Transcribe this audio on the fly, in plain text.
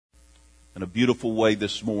in a beautiful way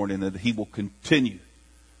this morning, and that He will continue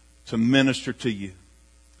to minister to you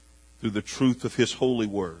through the truth of His holy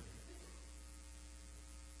word.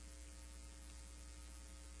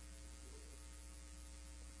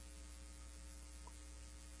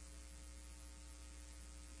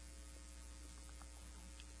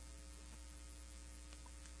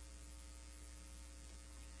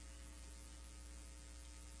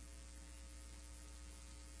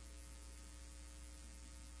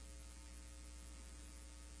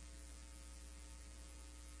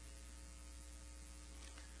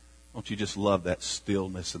 Don't you just love that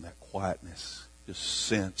stillness and that quietness? Just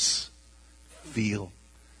sense, feel.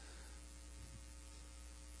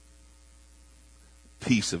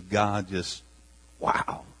 Peace of God, just,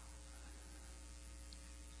 wow.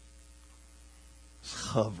 It's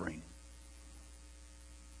hovering.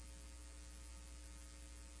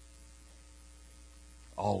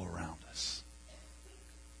 All around us.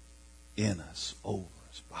 In us, over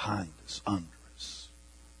us, behind us, under us,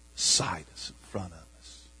 beside us, in front of us.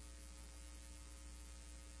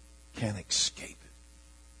 Can't escape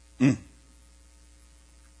it.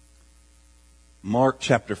 Mark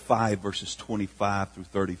chapter 5, verses 25 through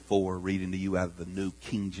 34, reading to you out of the New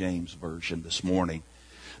King James Version this morning.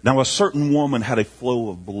 Now a certain woman had a flow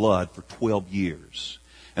of blood for 12 years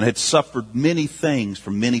and had suffered many things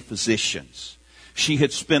from many physicians. She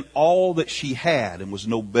had spent all that she had and was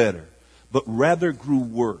no better, but rather grew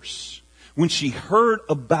worse. When she heard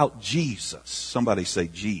about Jesus, somebody say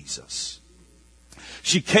Jesus,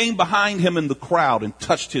 she came behind him in the crowd and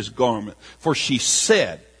touched his garment. For she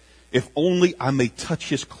said, if only I may touch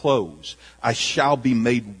his clothes, I shall be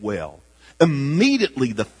made well.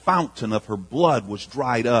 Immediately the fountain of her blood was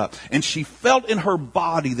dried up, and she felt in her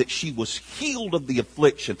body that she was healed of the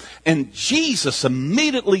affliction. And Jesus,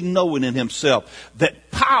 immediately knowing in himself that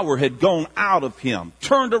power had gone out of him,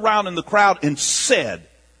 turned around in the crowd and said,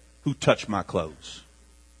 who touched my clothes?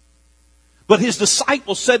 But his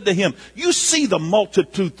disciples said to him, you see the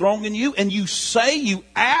multitude thronging you, and you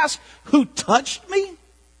ask, who touched me?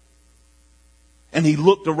 And he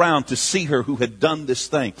looked around to see her who had done this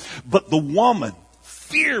thing. But the woman,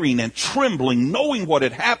 fearing and trembling, knowing what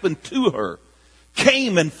had happened to her,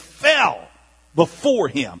 came and fell before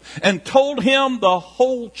him and told him the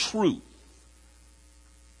whole truth.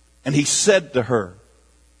 And he said to her,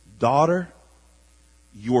 daughter,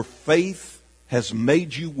 your faith has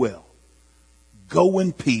made you well. Go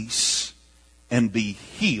in peace and be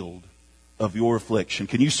healed of your affliction.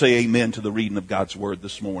 Can you say amen to the reading of God's word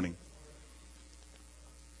this morning?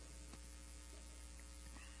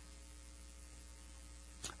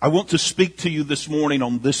 I want to speak to you this morning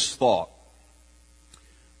on this thought.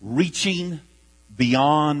 Reaching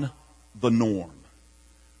beyond the norm.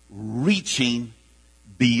 Reaching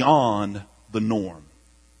beyond the norm.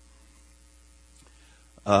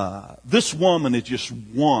 This woman is just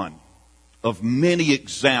one of many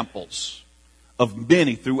examples, of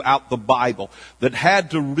many throughout the Bible, that had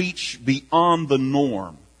to reach beyond the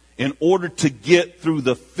norm in order to get through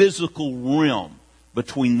the physical realm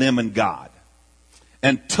between them and God,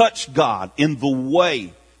 and touch God in the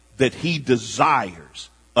way that He desires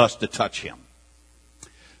us to touch Him.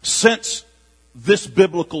 Since this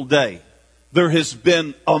biblical day, there has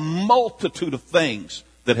been a multitude of things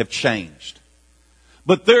that have changed.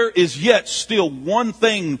 But there is yet still one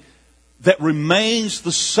thing that remains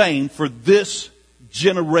the same for this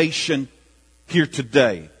generation here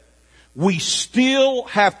today. We still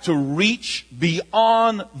have to reach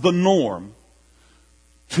beyond the norm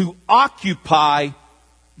to occupy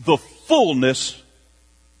the fullness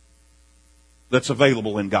that's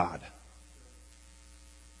available in God.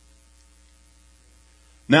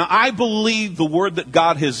 Now, I believe the word that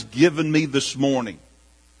God has given me this morning.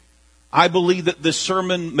 I believe that this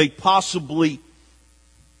sermon may possibly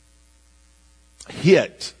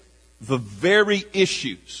hit the very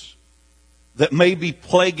issues that may be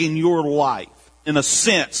plaguing your life. In a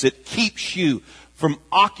sense, it keeps you from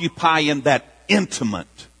occupying that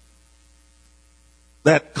intimate,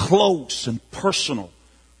 that close and personal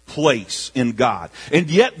place in God. And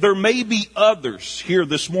yet there may be others here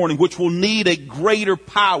this morning which will need a greater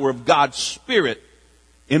power of God's Spirit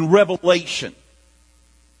in revelation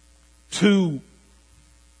to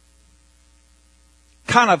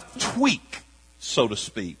kind of tweak, so to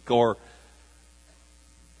speak, or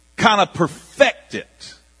kind of perfect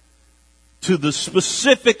it to the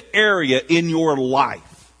specific area in your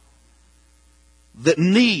life that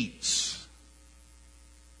needs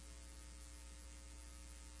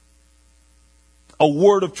a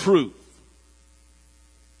word of truth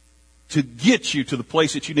to get you to the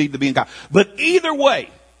place that you need to be in God. But either way,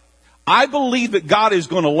 I believe that God is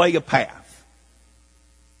going to lay a path.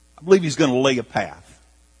 I believe he's going to lay a path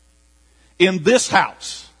in this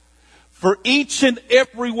house for each and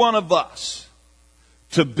every one of us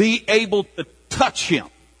to be able to touch him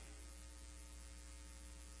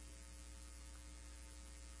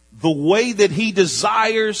the way that he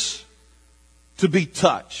desires to be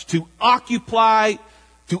touched, to occupy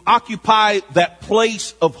that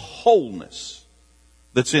place of wholeness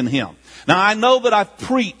that's in him. Now, I know that I've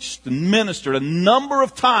preached and ministered a number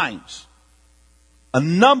of times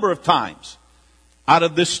out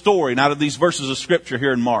of this story and out of these verses of Scripture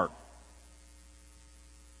here in Mark.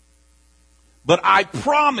 But I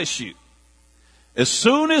promise you, as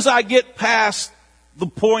soon as I get past the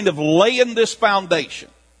point of laying this foundation,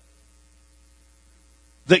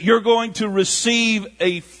 that you're going to receive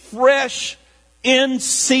a fresh,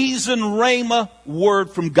 in-season rhema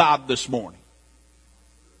word from God this morning.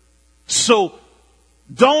 So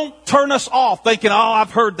don't turn us off thinking, oh,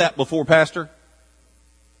 I've heard that before, Pastor.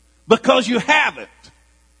 Because you haven't.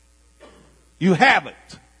 You haven't.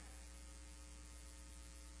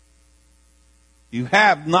 You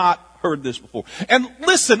have not heard this before. And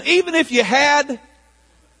listen, even if you had,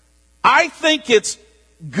 I think it's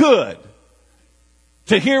good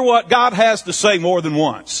to hear what God has to say more than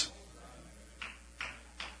once.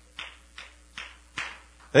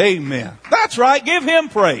 Amen. That's right. Give him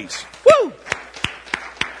praise. Woo!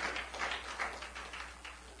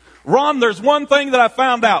 Ron, there's one thing that I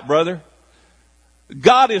found out, brother.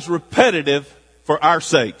 God is repetitive for our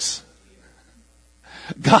sakes.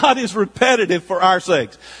 God is repetitive for our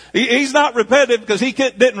sakes. He's not repetitive because he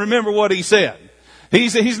didn't remember what he said.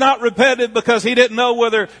 He's not repetitive because he didn't know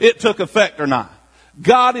whether it took effect or not.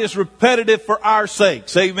 God is repetitive for our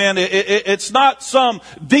sakes. Amen. It's not some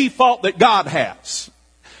default that God has.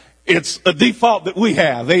 It's a default that we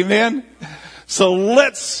have. Amen. So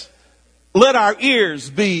let our ears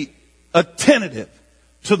be attentive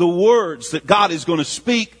to the words that God is going to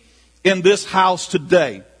speak in this house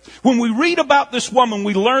today. When we read about this woman,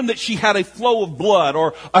 we learn that she had a flow of blood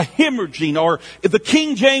or a hemorrhaging, or the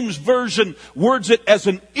King James Version words it as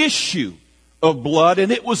an issue of blood,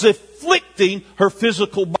 and it was afflicting her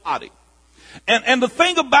physical body. And the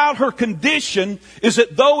thing about her condition is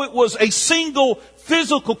that though it was a single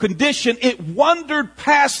physical condition, it wandered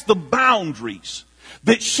past the boundaries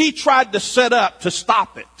that she tried to set up to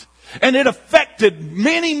stop it. And it affected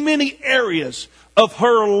many, many areas of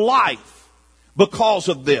her life because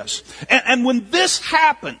of this. And when this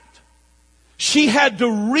happened, she had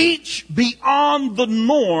to reach beyond the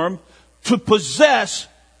norm to possess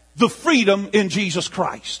the freedom in Jesus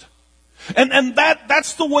Christ. And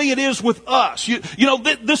that's the way it is with us. You know,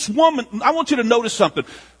 this woman, I want you to notice something.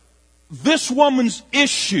 This woman's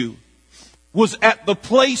issue was at the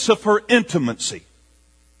place of her intimacy.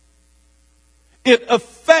 It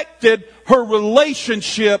affected her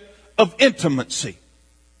relationship of intimacy.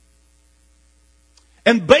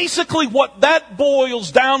 And basically what that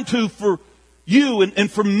boils down to for you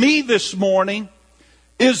and for me this morning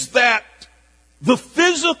is that the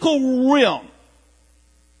physical realm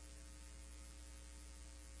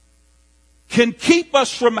can keep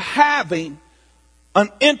us from having an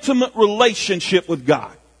intimate relationship with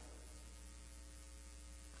God.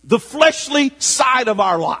 The fleshly side of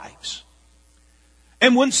our lives.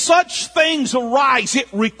 And when such things arise, it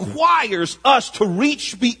requires us to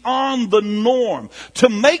reach beyond the norm, to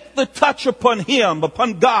make the touch upon Him,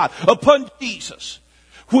 upon God, upon Jesus,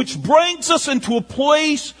 which brings us into a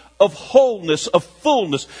place of wholeness, of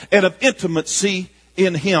fullness, and of intimacy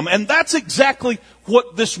in Him. And that's exactly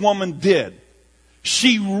what this woman did.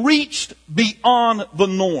 She reached beyond the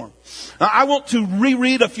norm. Now, I want to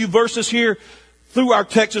reread a few verses here through our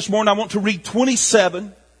text this morning. I want to read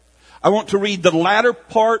 27. I want to read the latter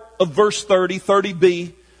part of verse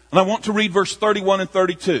 30b, and I want to read verse 31 and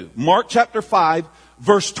 32. Mark chapter 5,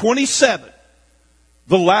 verse 27.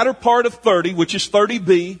 The latter part of 30, which is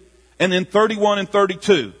 30b, and then 31 and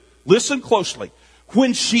 32. Listen closely.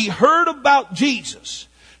 When she heard about Jesus,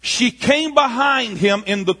 she came behind him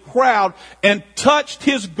in the crowd and touched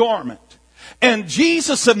his garment. And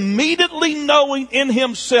Jesus, immediately knowing in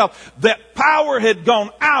himself that power had gone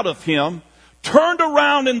out of him, turned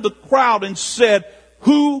around in the crowd and said,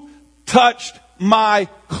 "Who touched my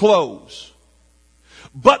clothes?"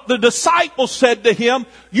 But the disciples said to him,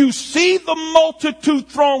 "You see the multitude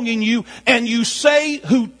thronging you, and you say,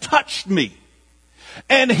 'Who touched me?'"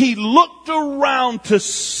 And he looked around to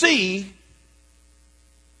see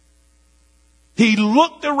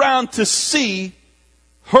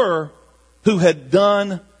her who had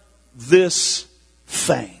done this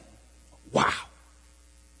thing. Wow.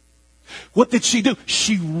 What did she do?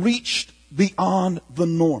 She reached beyond the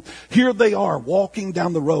norm. Here they are walking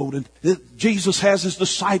down the road, and Jesus has his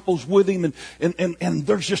disciples with him, and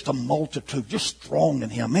there's just a multitude just thronging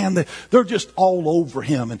him. Man, they're just all over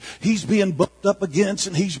him, and he's being bumped up against,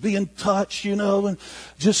 and he's being touched, and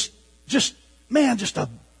just a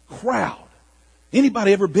crowd.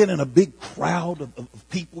 Anybody ever been in a big crowd of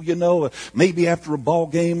people, maybe after a ball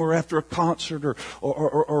game or after a concert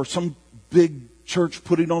or some big church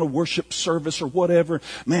putting on a worship service or whatever?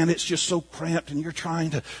 Man, it's just so cramped and you're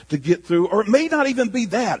trying to get through. Or it may not even be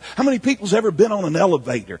that. How many people's ever been on an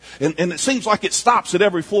elevator and it seems like it stops at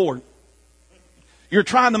every floor? You're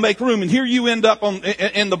trying to make room, and here you end up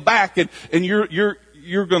in the back, and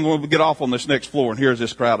you're going to get off on this next floor, and here's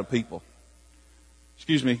this crowd of people.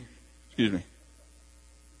 Excuse me.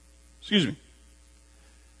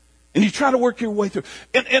 And you try to work your way through.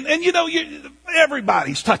 And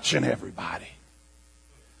everybody's touching everybody.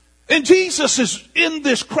 And Jesus is in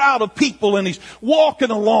this crowd of people, and he's walking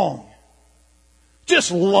along.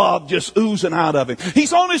 Just love just oozing out of him.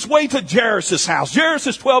 He's on his way to Jairus' house.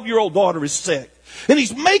 Jairus' 12-year-old daughter is sick. And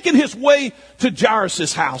he's making his way to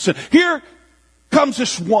Jairus' house. And here comes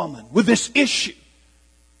this woman with this issue.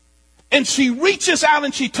 And she reaches out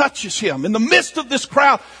and she touches him in the midst of this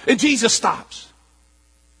crowd. And Jesus stops.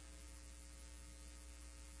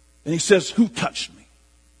 And he says, "Who touched me?"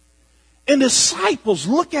 And the disciples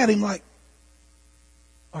look at him like,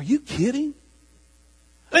 "Are you kidding?"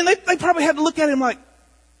 And they probably had to look at him like,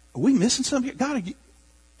 "Are we missing something here? God,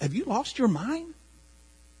 have you lost your mind?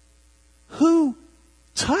 Who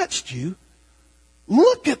touched you?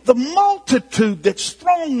 Look at the multitude that's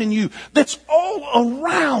thronging you, that's all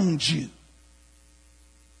around you.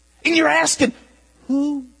 And you're asking,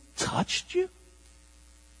 who touched you?"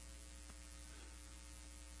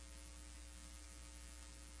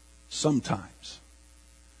 Sometimes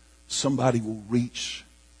somebody will reach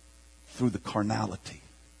through the carnality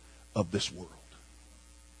of this world.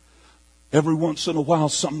 Every once in a while,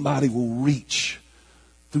 somebody will reach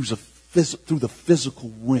through the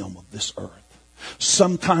physical realm of this earth.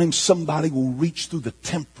 Sometimes somebody will reach through the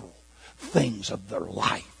temporal things of their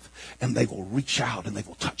life, and they will reach out and they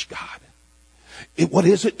will touch God. What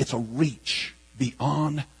is it? It's a reach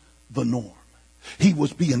beyond the norm. He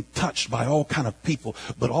was being touched by all kind of people,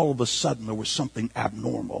 but all of a sudden there was something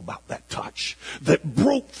abnormal about that touch that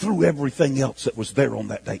broke through everything else that was there on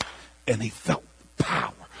that day. And he felt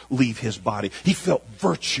power leave his body. He felt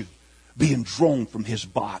virtue being drawn from his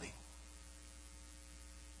body.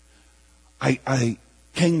 I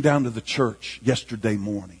came down to the church yesterday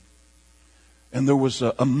morning, and there was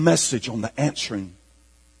a message on the answering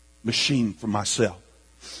machine for myself.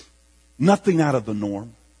 Nothing out of the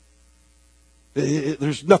norm.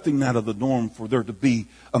 There's nothing out of the norm for there to be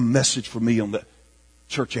a message for me on the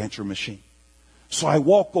church answering machine. So I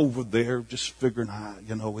walk over there just figuring,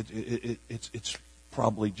 it's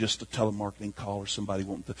probably just a telemarketing call or somebody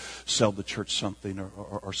wanting to sell the church something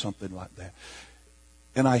or something like that.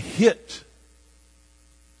 And I hit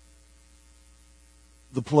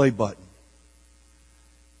the play button.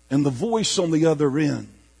 And the voice on the other end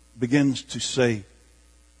begins to say,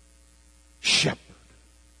 "Shepherd,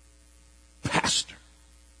 pastor,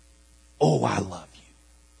 oh, I love you."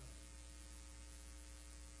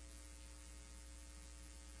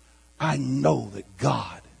 I know that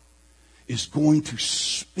God is going to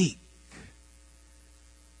speak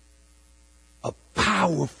a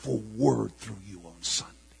powerful word through you on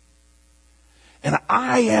Sunday. And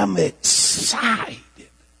I am excited.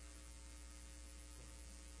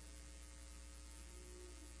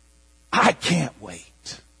 I can't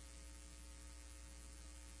wait.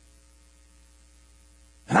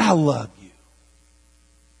 And I love you.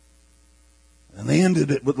 And they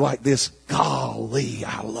ended it with like this, "Golly,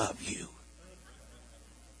 I love you."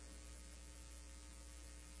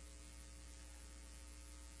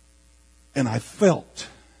 And I felt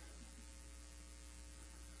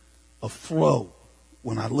a flow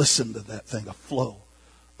when I listened to that thing, a flow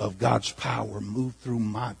of God's power move through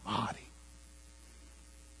my body.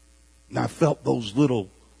 And I felt those little,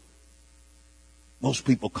 most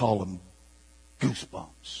people call them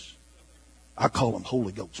goosebumps. I call them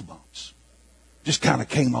Holy Ghost bumps. Just kind of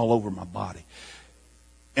came all over my body.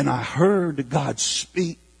 And I heard God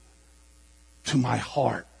speak to my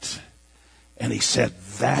heart. And he said,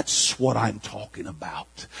 "That's what I'm talking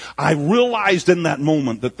about." I realized in that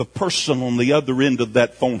moment that the person on the other end of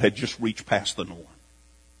that phone had just reached past the norm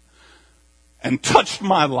and touched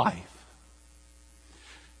my life.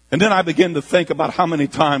 And then I began to think about how many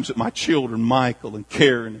times that my children, Michael and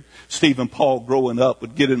Karen and Steve and Paul growing up,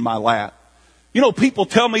 would get in my lap You know, people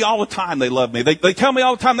tell me all the time they love me. They tell me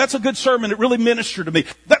all the time, that's a good sermon. It really ministered to me.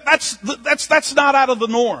 That's not out of the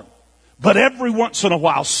norm. But every once in a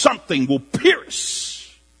while, something will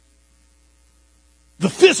pierce the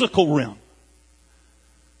physical realm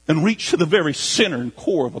and reach to the very center and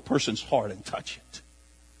core of a person's heart and touch it.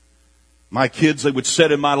 My kids, they would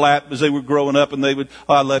sit in my lap as they were growing up, and they would,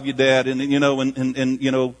 oh, I love you, Dad. And you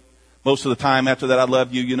know, most of the time after that, I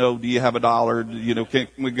love you, do you have $1?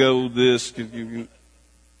 Can we go this?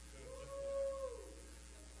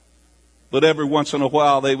 But every once in a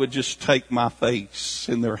while, they would just take my face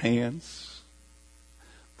in their hands,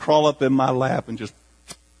 crawl up in my lap, and just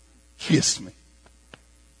kiss me.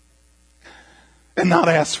 And not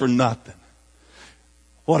ask for nothing.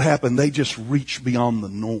 What happened? They just reached beyond the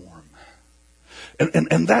norm.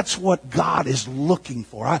 And that's what God is looking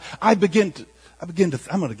for. I'm going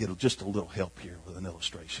to get just a little help here with an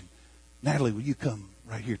illustration. Natalie, will you come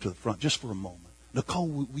right here to the front just for a moment? Nicole,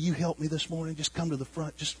 will you help me this morning? Just come to the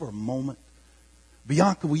front just for a moment.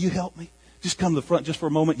 Bianca, will you help me? Just come to the front just for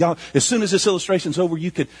a moment. Y'all, as soon as this illustration's over,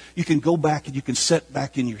 you can go back and you can sit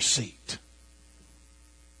back in your seat.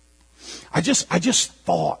 I just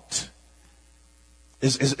thought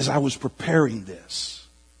as I was preparing this.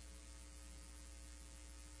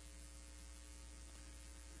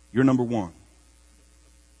 You're number 1.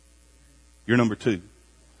 You're number 2.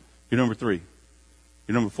 You're number 3.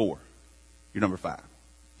 You're number 4. You're number 5.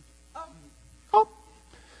 Oh.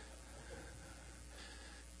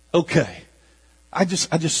 Okay. I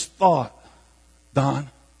just thought, Don,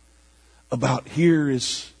 about here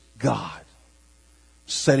is God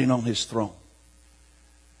sitting on his throne.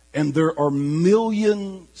 And there are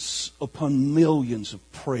millions upon millions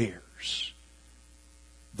of prayers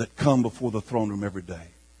that come before the throne room every day.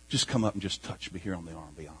 Just come up and just touch me here on the arm,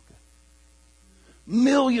 Bianca.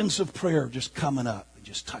 Millions of prayer just coming up and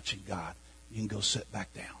just touching God. You can go sit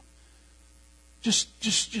back down.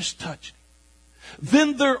 Just touch it.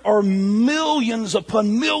 Then there are millions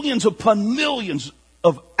upon millions upon millions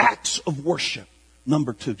of acts of worship.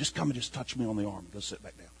 Number 2, just come and just touch me on the arm and go sit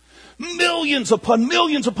back down. Millions upon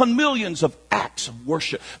millions upon millions of acts of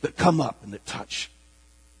worship that come up and that touch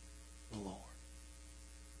the Lord.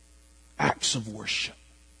 Acts of worship.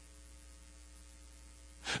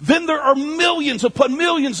 Then there are millions upon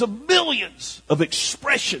millions of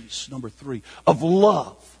expressions, number 3, of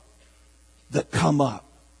love that come up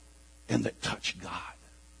and that touch God.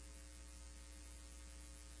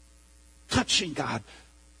 Touching God.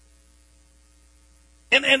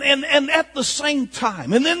 And at the same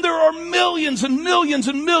time, and then there are millions and millions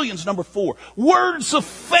and millions, number 4, words of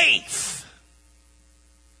faith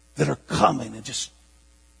that are coming and just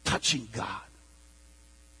touching God.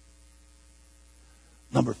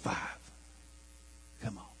 Number 5,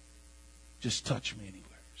 come on, just touch me anywhere.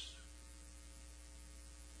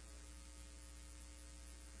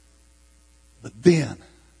 But then,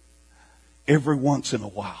 every once in a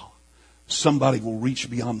while, somebody will reach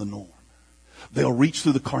beyond the norm. They'll reach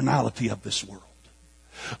through the carnality of this world.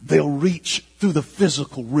 They'll reach through the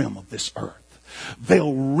physical realm of this earth.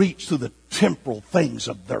 They'll reach through the temporal things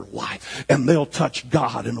of their life, and they'll touch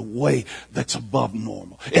God in a way that's above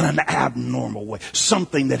normal, in an abnormal way,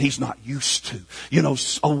 something that he's not used to,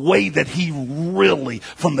 a way that he really,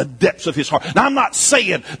 from the depths of his heart. Now, I'm not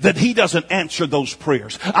saying that he doesn't answer those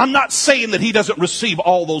prayers. I'm not saying that he doesn't receive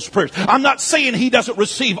all those prayers. I'm not saying he doesn't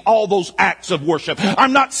receive all those acts of worship.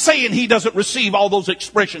 I'm not saying he doesn't receive all those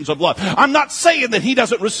expressions of love. I'm not saying that he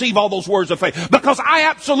doesn't receive all those words of faith, because I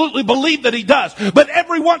absolutely believe that he does. But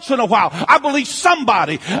every once in a while, I believe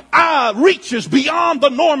somebody reaches beyond the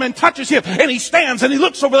norm and touches him. And he stands and he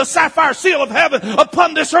looks over the sapphire seal of heaven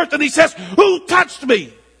upon this earth and he says, who touched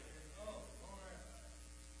me?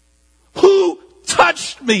 Who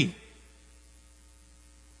touched me?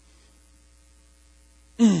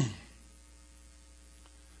 You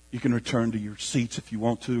can return to your seats if you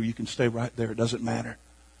want to, or you can stay right there. It doesn't matter.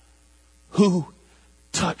 Who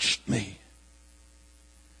touched me?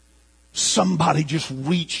 Somebody just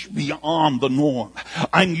reached beyond the norm.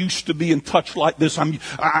 I'm used to being touched like this. And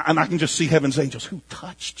I can just see heaven's angels. Who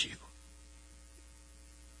touched you?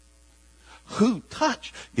 Who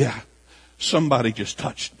touched? Yeah, somebody just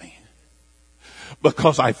touched me.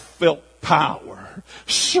 Because I felt power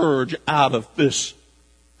surge out of this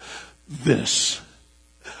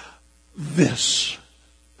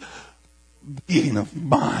being of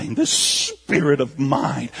mine, this spirit of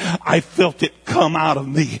mine. I felt it come out of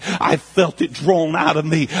me. I felt it drawn out of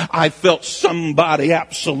me. I felt somebody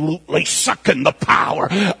absolutely sucking the power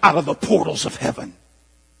out of the portals of heaven.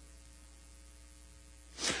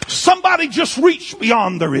 Somebody just reached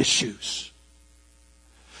beyond their issues.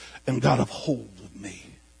 and got a hold of me.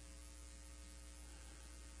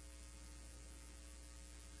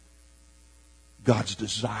 God's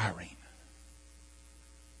desiring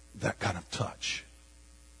that kind of touch.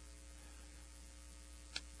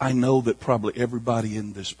 I know that probably everybody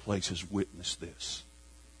in this place has witnessed this.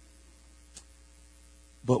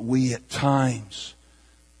 But we at times,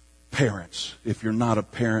 parents, if you're not a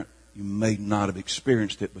parent, you may not have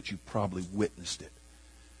experienced it, but you probably witnessed it.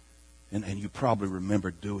 And you probably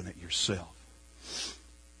remember doing it yourself.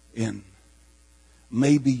 And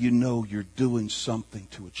maybe you know you're doing something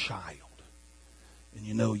to a child. And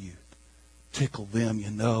you know you tickle them,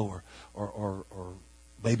 you know, or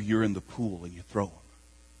maybe you're in the pool and you throw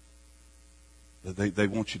them. They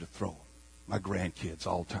want you to throw them. My grandkids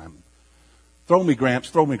all the time. Throw me, Gramps.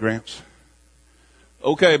 Throw me, Gramps.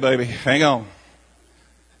 Okay, baby. Hang on.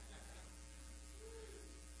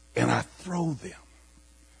 And I throw them.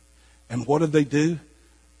 And what do?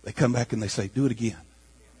 They come back and they say, do it again.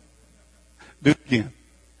 Do it again.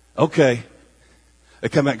 Okay. They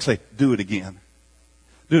come back and say, do it again.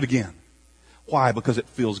 Do it again. Why? Because it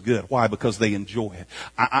feels good. Why? Because they enjoy it.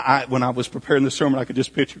 When I was preparing the sermon, I could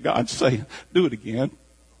just picture God saying, do it again.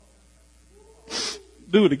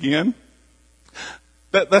 Do it again.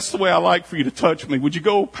 That's the way I like for you to touch me. Would you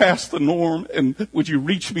go past the norm and would you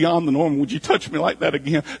reach beyond the norm? Would you touch me like that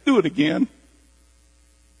again? Do it again.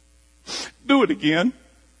 Do it again.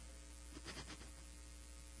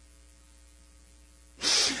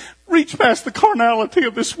 Reach past the carnality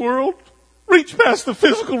of this world. Reach past the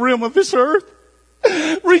physical realm of this earth.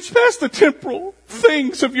 Reach past the temporal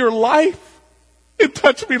things of your life and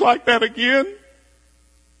touch me like that again.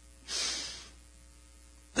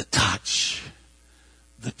 The touch.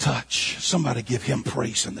 The touch. Somebody give him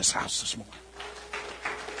praise in this house this morning.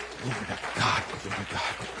 Glory to God. Glory to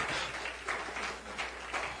God.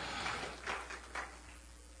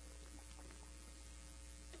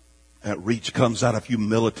 That reach comes out of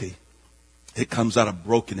humility. It comes out of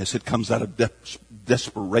brokenness. It comes out of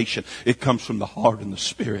desperation. It comes from the heart and the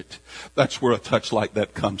spirit. That's where a touch like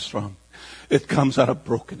that comes from. It comes out of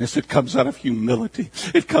brokenness. It comes out of humility.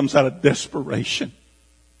 It comes out of desperation.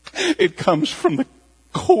 It comes from the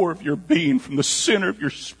core of your being, from the center of your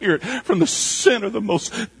spirit, from the center, the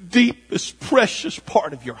most deepest, precious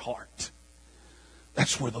part of your heart.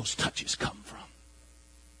 That's where those touches come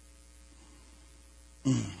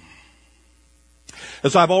from.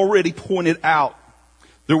 As I've already pointed out,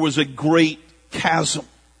 there was a great chasm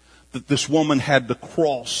that this woman had to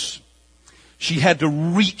cross. She had to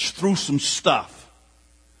reach through some stuff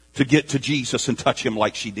to get to Jesus and touch him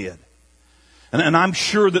like she did. And I'm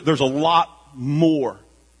sure that there's a lot more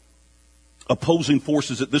opposing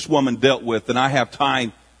forces that this woman dealt with than I have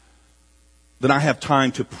time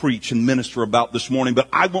to preach and minister about this morning. But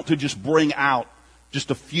I want to just bring out just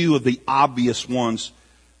a few of the obvious ones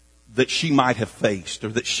that she might have faced or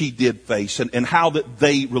that she did face, and how that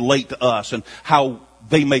they relate to us and how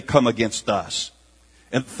they may come against us.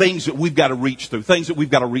 And things that we've got to reach through, things that we've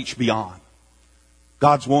got to reach beyond.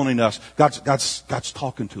 God's wanting us. God's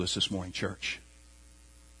talking to us this morning, church.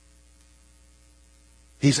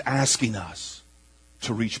 He's asking us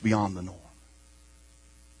to reach beyond the norm.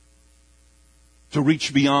 To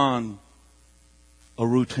reach beyond a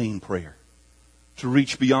routine prayer. To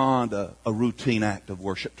reach beyond a routine act of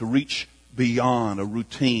worship. To reach beyond a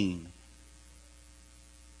routine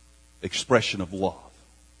expression of love.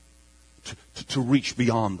 To reach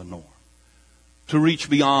beyond the norm. To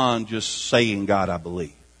reach beyond just saying, God, I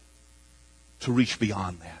believe. To reach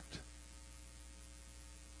beyond that.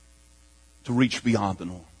 To reach beyond the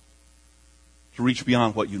norm. To reach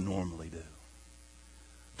beyond what you normally do.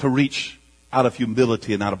 To reach out of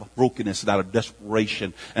humility and out of brokenness and out of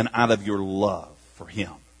desperation and out of your love for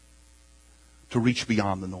him. To reach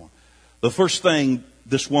beyond the norm. The first thing,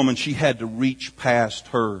 this woman, she had to reach past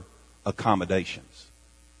her accommodations.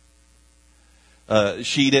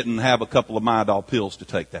 She didn't have a couple of Midol pills to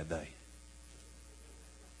take that day.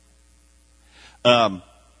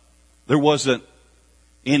 There wasn't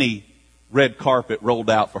any red carpet rolled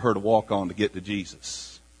out for her to walk on to get to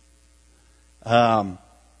Jesus. No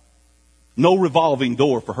revolving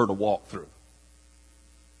door for her to walk through.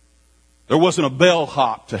 There wasn't a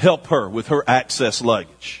bellhop to help her with her access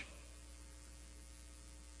luggage.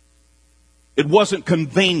 It wasn't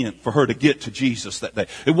convenient for her to get to Jesus that day.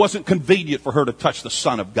 It wasn't convenient for her to touch the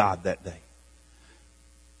Son of God that day.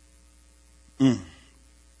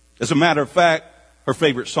 As a matter of fact, her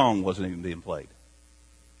favorite song wasn't even being played.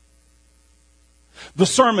 The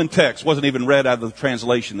sermon text wasn't even read out of the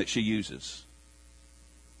translation that she uses.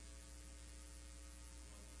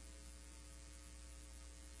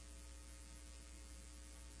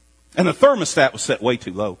 And the thermostat was set way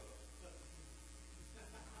too low.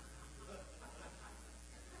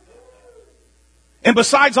 And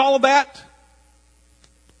besides all of that,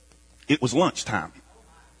 it was lunchtime.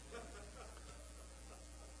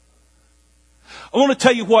 I want to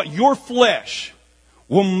tell you what, your flesh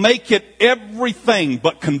will make it everything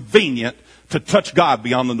but convenient to touch God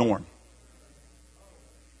beyond the norm.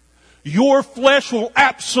 Your flesh will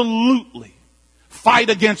absolutely fight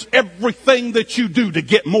against everything that you do to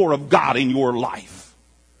get more of God in your life.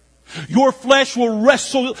 Your flesh will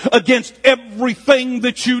wrestle against everything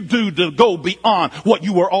that you do to go beyond what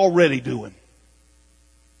you were already doing.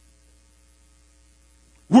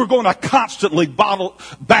 We're going to constantly battle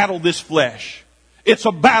this flesh. It's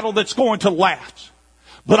a battle that's going to last.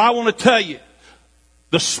 But I want to tell you,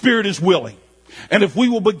 the spirit is willing. And if we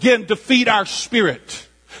will begin to feed our spirit,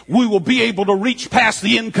 we will be able to reach past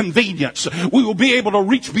the inconvenience. We will be able to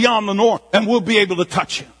reach beyond the norm, and we'll be able to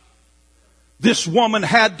touch Him. This woman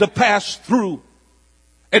had to pass through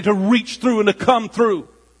and to reach through and to come through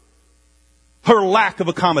her lack of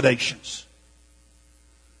accommodations.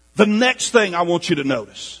 The next thing I want you to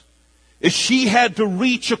notice is she had to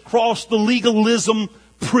reach across the legalism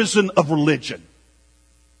prison of religion.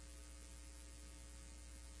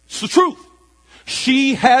 It's the truth.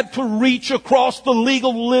 She had to reach across the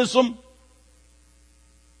legalism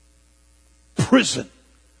prison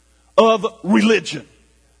of religion.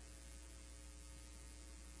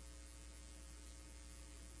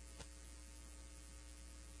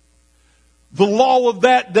 The law of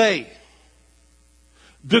that day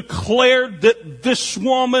declared that this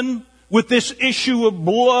woman with this issue of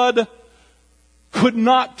blood could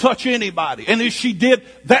not touch anybody. And if she did,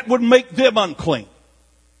 that would make them unclean.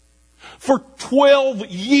 For 12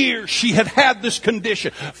 years she had had this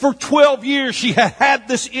condition. For 12 years she had had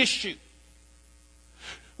this issue.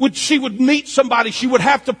 When she would meet somebody, she would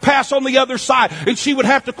have to pass on the other side. And she would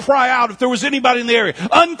have to cry out if there was anybody in the area.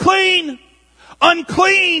 Unclean!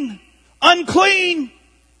 Unclean! Unclean!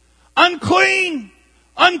 Unclean!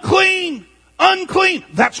 Unclean! Unclean!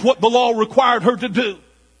 That's what the law required her to do.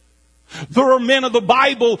 There are men of the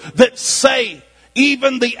Bible that say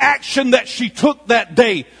even the action that she took that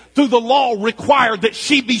day through the law required that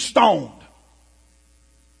she be stoned.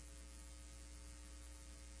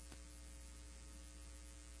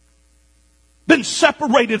 Been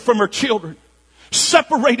separated from her children,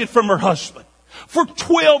 separated from her husband. For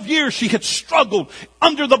 12 years she had struggled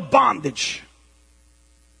under the bondage.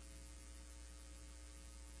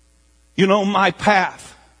 You know, my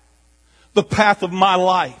path, the path of my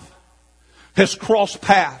life, has crossed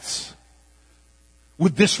paths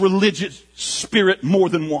with this religious spirit more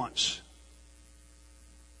than once.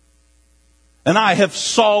 And I have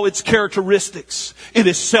saw its characteristics. It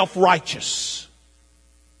is self-righteous.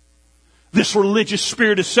 This religious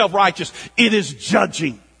spirit is self-righteous. It is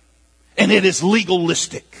judging. And it is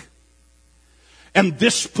legalistic. And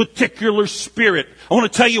this particular spirit, I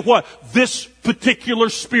want to tell you what, this particular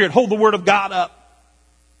spirit, hold the Word of God up.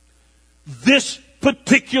 This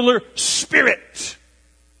particular spirit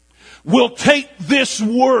will take this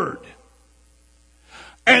word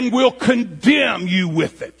and will condemn you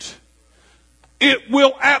with it. It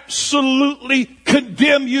will absolutely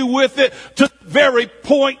condemn you with it to the very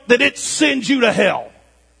point that it sends you to hell.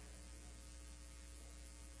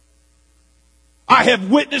 I have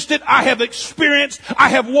witnessed it. I have experienced. I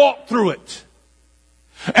have walked through it.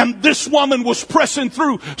 And this woman was pressing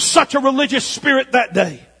through such a religious spirit that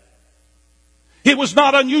day. It was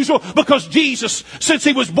not unusual because Jesus, since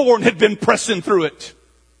He was born, had been pressing through it.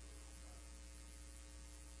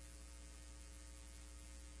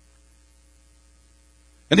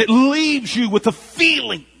 And it leaves you with a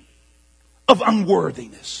feeling of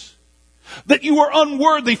unworthiness. That you are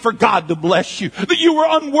unworthy for God to bless you. That you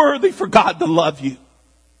are unworthy for God to love you.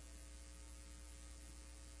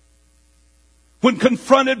 When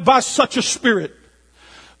confronted by such a spirit,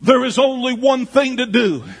 there is only one thing to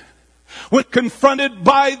do. When confronted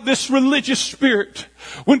by this religious spirit,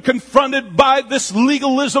 when confronted by this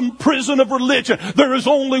legalism prison of religion, there is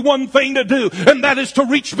only one thing to do, and that is to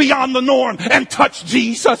reach beyond the norm and touch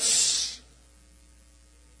Jesus.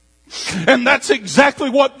 And that's exactly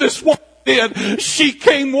what this woman did. She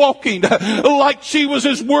came walking like she was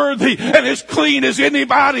as worthy and as clean as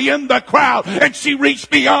anybody in the crowd, and she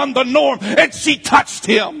reached beyond the norm and she touched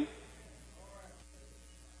Him.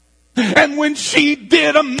 And when she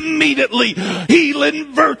did, immediately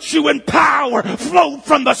healing virtue and power flowed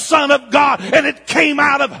from the Son of God, and it came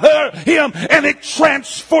out of him, and it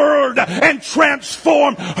transferred and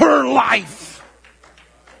transformed her life.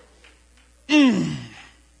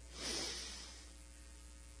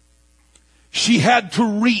 She she had to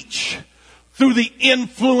reach through the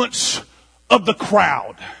influence of the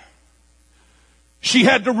crowd. She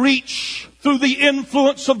had to reach through the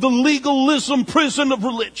influence of the legalism prison of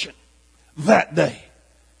religion that day.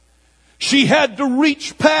 She had to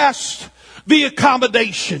reach past the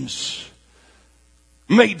accommodations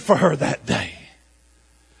made for her that day.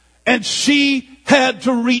 And she had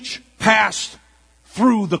to reach past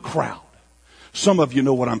through the crowd. Some of you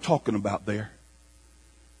know what I'm talking about there.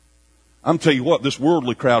 I'm telling you what, this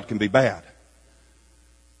worldly crowd can be bad.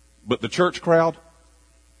 But the church crowd,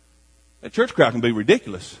 that church crowd can be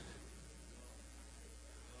ridiculous.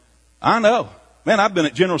 I know. Man, I've been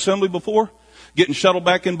at General Assembly before, getting shuttled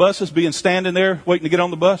back in buses, being standing there waiting to get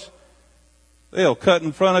on the bus. They'll cut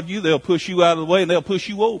in front of you, they'll push you out of the way, and they'll push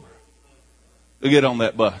you over to get on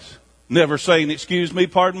that bus. Never saying excuse me,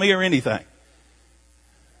 pardon me, or anything.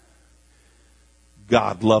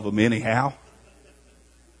 God love them anyhow.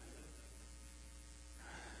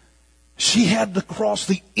 She had to cross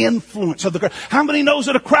the influence of the crowd. How many knows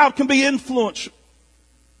that a crowd can be influential?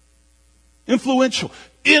 Influence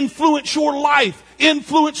your life.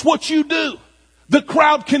 Influence what you do. The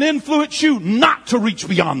crowd can influence you not to reach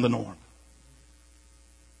beyond the norm.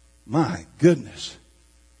 My goodness.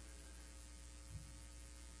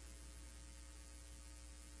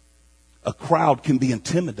 A crowd can be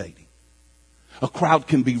intimidating. A crowd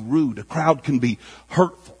can be rude. A crowd can be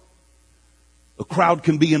hurtful. A crowd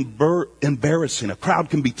can be embarrassing. A crowd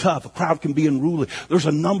can be tough. A crowd can be unruly. There's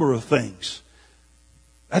a number of things.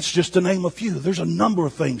 That's just to name a few. There's a number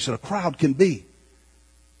of things that a crowd can be.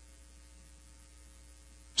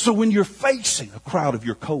 So when you're facing a crowd of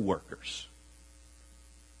your coworkers,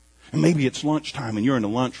 and maybe it's lunchtime and you're in the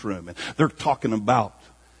lunchroom and they're talking about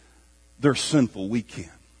their sinful weekend,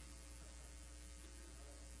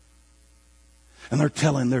 and they're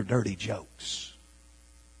telling their dirty jokes,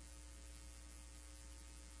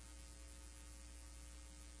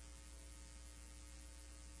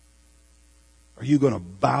 are you going to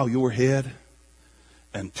bow your head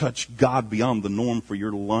and touch God beyond the norm for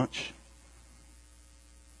your lunch?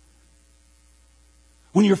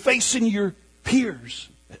 When you're facing your peers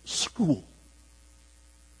at school,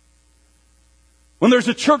 when there's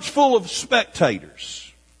a church full of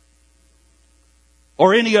spectators,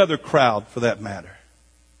 or any other crowd for that matter,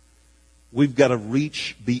 we've got to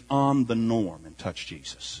reach beyond the norm and touch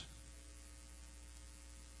Jesus.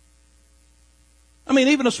 I mean,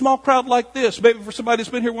 even a small crowd like this, maybe for somebody that's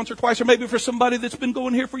been here once or twice, or maybe for somebody that's been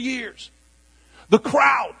going here for years. The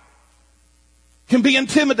crowd can be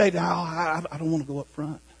intimidated. Oh, I don't want to go up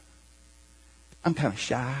front. I'm kind of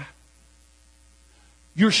shy.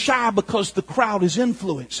 You're shy because the crowd is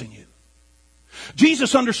influencing you.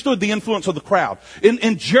 Jesus understood the influence of the crowd.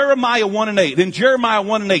 In Jeremiah 1 and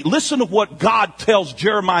 8, listen to what God tells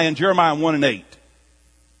Jeremiah in Jeremiah 1 and 8.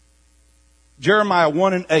 Jeremiah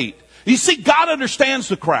 1 and 8. You see, God understands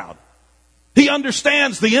the crowd. He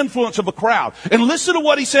understands the influence of a crowd. And listen to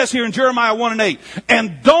what he says here in Jeremiah 1 and 8.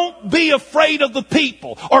 And don't be afraid of the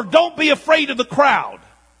people, or don't be afraid of the crowd.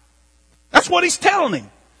 That's what he's telling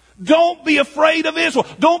him. Don't be afraid of Israel.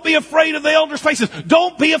 Don't be afraid of the elders' faces.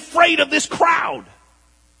 Don't be afraid of this crowd.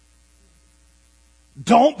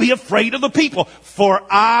 Don't be afraid of the people, for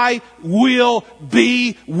I will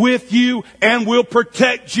be with you and will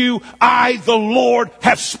protect you. I, the Lord,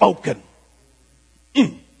 have spoken.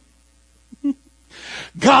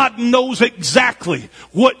 God knows exactly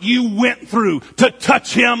what you went through to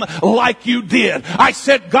touch him like you did. I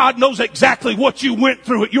said God knows exactly what you went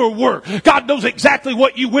through at your work. God knows exactly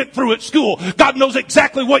what you went through at school. God knows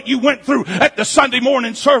exactly what you went through at the Sunday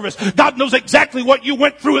morning service. God knows exactly what you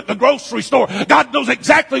went through at the grocery store. God knows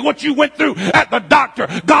exactly what you went through at the doctor.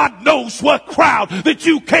 God knows what crowd that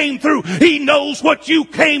you came through. He knows what you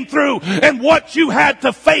came through and what you had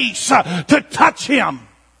to face to touch him.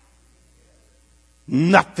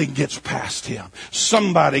 Nothing gets past him.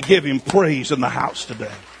 Somebody give him praise in the house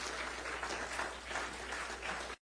today.